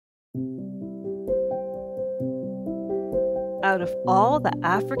Out of all the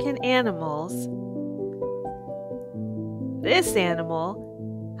African animals, this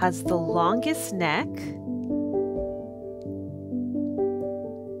animal has the longest neck,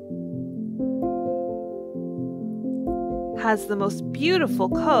 has the most beautiful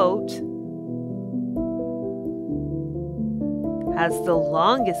coat, has the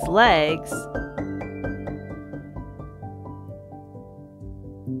longest legs,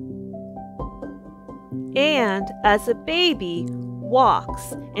 and as a baby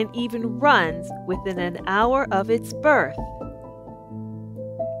walks and even runs within an hour of its birth.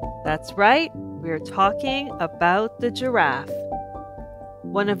 That's right, we're talking about the giraffe,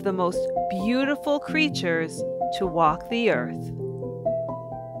 one of the most beautiful creatures to walk the earth.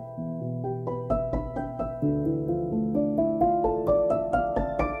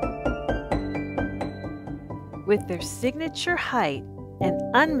 With their signature height and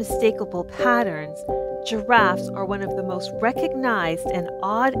unmistakable patterns, giraffes are one of the most recognized and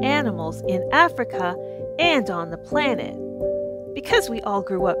odd animals in Africa and on the planet. Because we all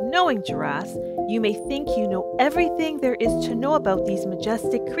grew up knowing giraffes, you may think you know everything there is to know about these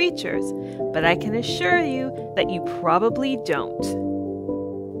majestic creatures, but I can assure you that you probably don't.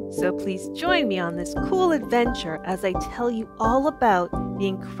 So please join me on this cool adventure as I tell you all about the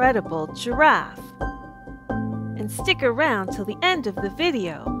incredible giraffe. And stick around till the end of the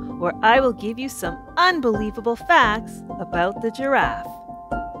video, where I will give you some unbelievable facts about the giraffe.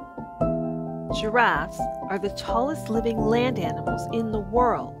 Giraffes are the tallest living land animals in the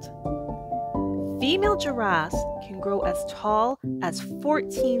world. Female giraffes can grow as tall as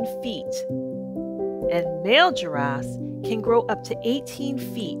 14 feet, and male giraffes can grow up to 18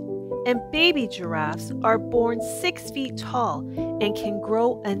 feet, and baby giraffes are born 6 feet tall and can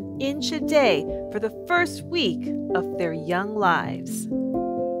grow an inch a day for the first week of their young lives.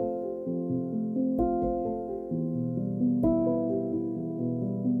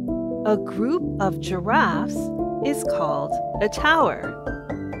 A group of giraffes is called a tower,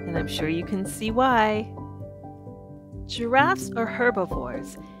 and I'm sure you can see why. Giraffes are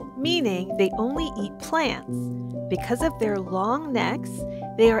herbivores, meaning they only eat plants. Because of their long necks,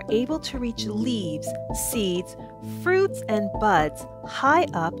 they are able to reach leaves, seeds, fruits, and buds high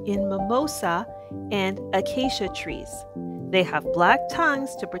up in mimosa and acacia trees. They have black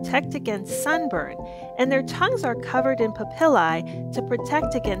tongues to protect against sunburn, and their tongues are covered in papillae to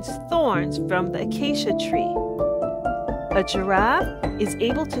protect against thorns from the acacia tree. A giraffe is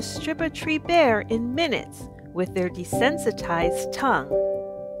able to strip a tree bare in minutes with their desensitized tongue.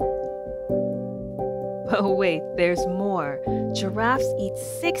 Oh wait, there's more. Giraffes eat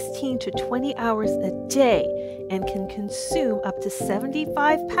 16 to 20 hours a day and can consume up to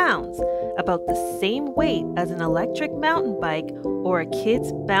 75 pounds, about the same weight as an electric mountain bike or a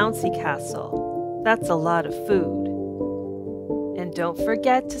kid's bouncy castle. That's a lot of food. And don't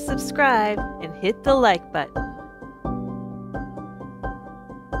forget to subscribe and hit the like button.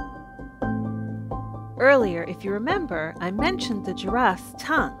 Earlier, if you remember, I mentioned the giraffe's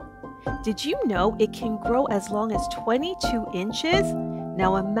tongue. Did you know it can grow as long as 22 inches?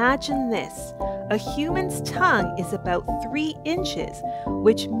 Now imagine this. A human's tongue is about 3 inches,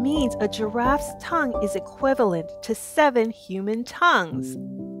 which means a giraffe's tongue is equivalent to 7 human tongues.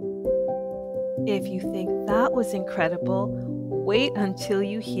 If you think that was incredible, wait until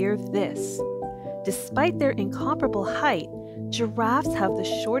you hear this. Despite their incomparable height, giraffes have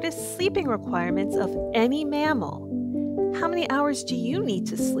the shortest sleeping requirements of any mammal. How many hours do you need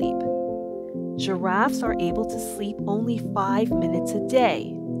to sleep? Giraffes are able to sleep only 5 minutes a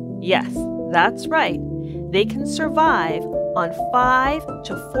day. Yes, that's right. They can survive on 5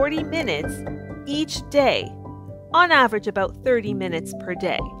 to 40 minutes each day, on average about 30 minutes per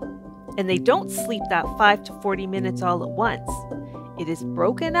day. And they don't sleep that 5 to 40 minutes all at once. It is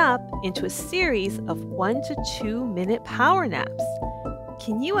broken up into a series of 1 to 2 minute power naps.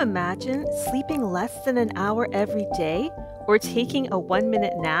 Can you imagine sleeping less than an hour every day or taking a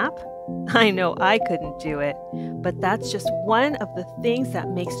 1-minute nap? I know I couldn't do it, but that's just one of the things that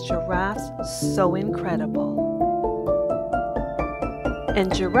makes giraffes so incredible.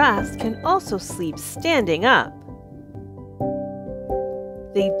 And giraffes can also sleep standing up.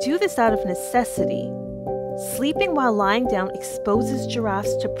 They do this out of necessity. Sleeping while lying down exposes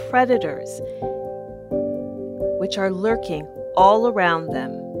giraffes to predators, which are lurking all around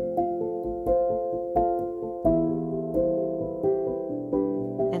them.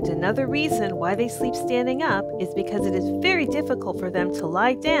 And another reason why they sleep standing up is because it is very difficult for them to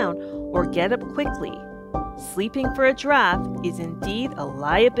lie down or get up quickly. Sleeping for a giraffe is indeed a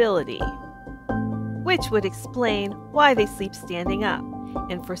liability, which would explain why they sleep standing up.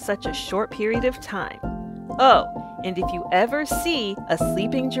 and for such a short period of time. Oh, and if you ever see a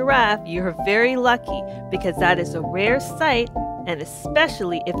sleeping giraffe, you're very lucky because that is a rare sight, and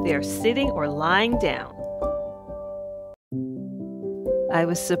especially if they are sitting or lying down. I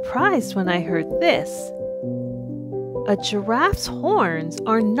was surprised when I heard this. A giraffe's horns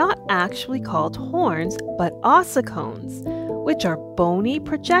are not actually called horns, but ossicones, which are bony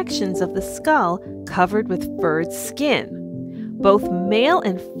projections of the skull covered with furred skin. Both male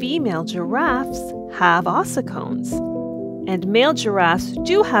and female giraffes have ossicones, and male giraffes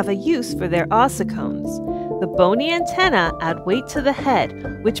do have a use for their ossicones. The bony antennae add weight to the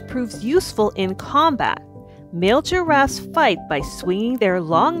head, which proves useful in combat. Male giraffes fight by swinging their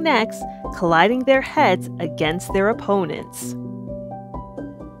long necks, colliding their heads against their opponents.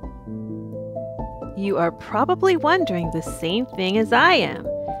 You are probably wondering the same thing as I am.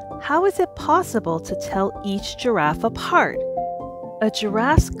 How is it possible to tell each giraffe apart? A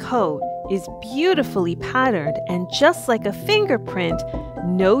giraffe's coat is beautifully patterned, and just like a fingerprint,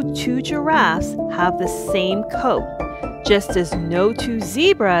 no two giraffes have the same coat, just as no two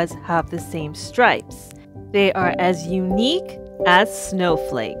zebras have the same stripes. They are as unique as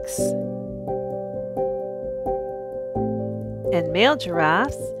snowflakes. And male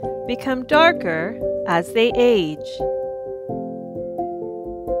giraffes become darker as they age.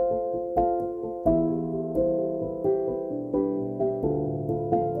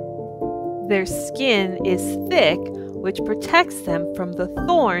 Their skin is thick, which protects them from the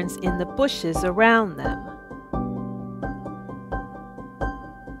thorns in the bushes around them.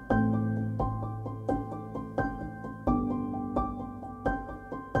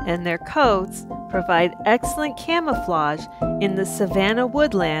 And their coats provide excellent camouflage in the savanna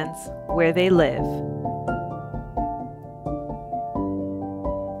woodlands where they live.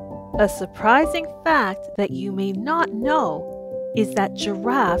 A surprising fact that you may not know is that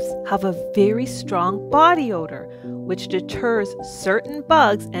giraffes have a very strong body odor, which deters certain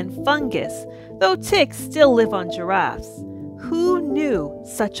bugs and fungus, though ticks still live on giraffes. Who knew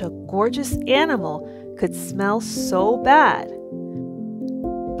such a gorgeous animal could smell so bad?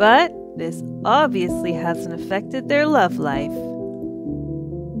 But this obviously hasn't affected their love life.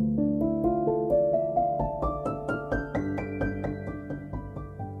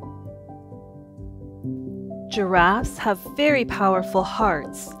 Giraffes have very powerful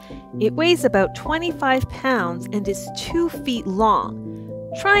hearts. It weighs about 25 pounds and is 2 feet long.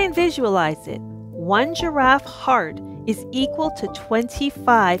 Try and visualize it. One giraffe heart is equal to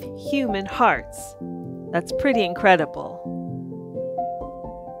 25 human hearts. That's pretty incredible.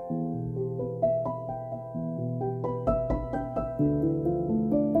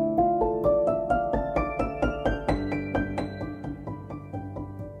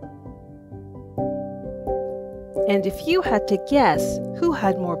 And if you had to guess who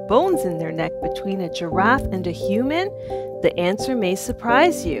had more bones in their neck between a giraffe and a human, the answer may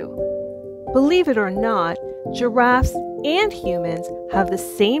surprise you. Believe it or not, giraffes and humans have the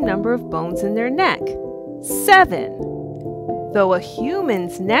same number of bones in their neck, 7. Though a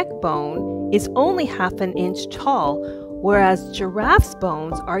human's neck bone is only half an inch tall, whereas giraffes'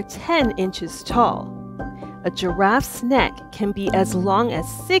 bones are 10 inches tall. A giraffe's neck can be as long as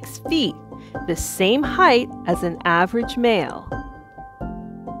 6 feet, the same height as an average male.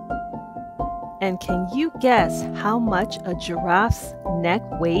 And can you guess how much a giraffe's neck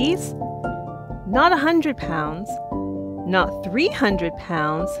weighs? Not 100 pounds, not 300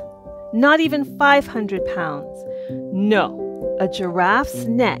 pounds, not even 500 pounds. No, a giraffe's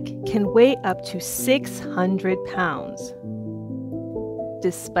neck can weigh up to 600 pounds.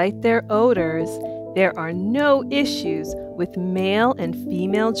 Despite their odors, there are no issues with male and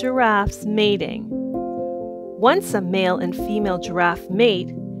female giraffes mating. Once a male and female giraffe mate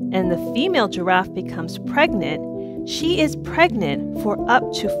and the female giraffe becomes pregnant, she is pregnant for up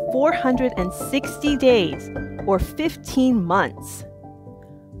to 460 days or 15 months.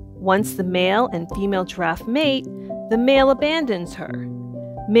 Once the male and female giraffe mate, the male abandons her.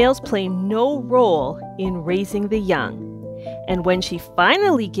 Males play no role in raising the young. And when she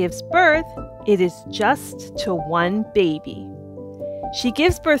finally gives birth, it is just to one baby. She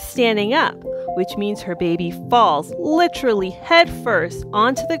gives birth standing up, which means her baby falls literally head first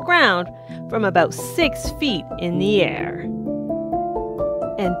onto the ground from about 6 feet in the air.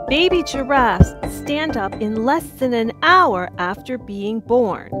 And baby giraffes stand up in less than an hour after being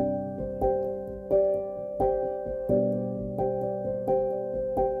born.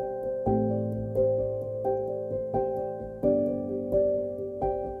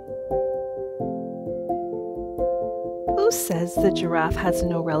 Who says the giraffe has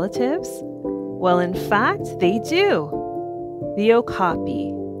no relatives? Well, in fact, they do. the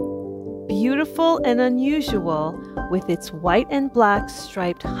okapi. Beautiful and unusual, with its white and black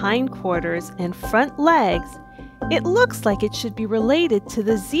striped hindquarters and front legs, it looks like it should be related to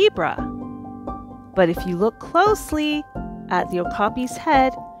the zebra. But if you look closely at the okapi's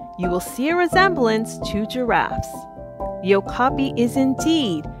head, you will see a resemblance to giraffes. The okapi is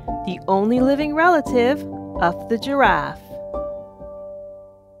indeed the only living relative of the giraffe.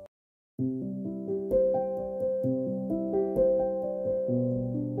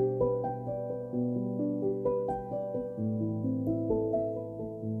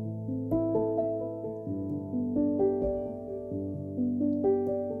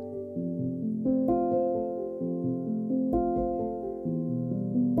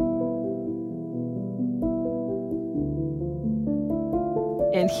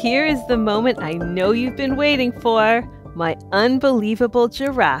 And here is the moment I know you've been waiting for, my unbelievable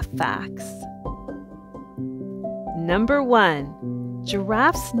giraffe facts. Number 1,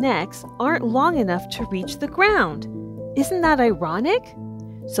 giraffes' necks aren't long enough to reach the ground. Isn't that ironic?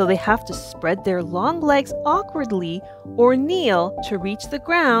 So they have to spread their long legs awkwardly or kneel to reach the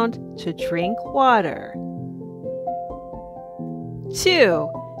ground to drink water. 2,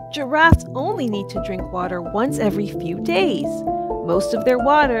 giraffes only need to drink water once every few days. Most of their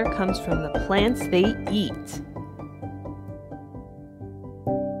water comes from the plants they eat.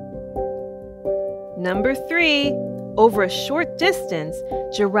 Number 3, over a short distance,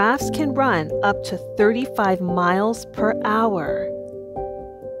 giraffes can run up to 35 miles per hour.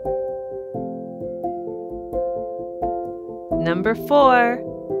 Number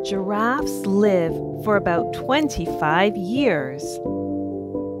 4, giraffes live for about 25 years.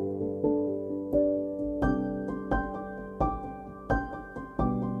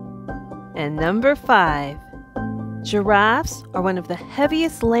 And number 5, giraffes are one of the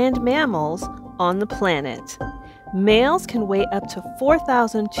heaviest land mammals on the planet. Males can weigh up to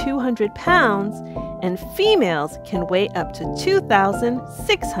 4,200 pounds and females can weigh up to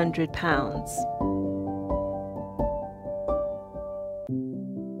 2,600 pounds.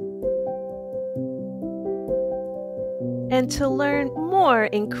 And to learn more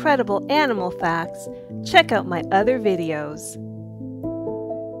incredible animal facts, check out my other videos.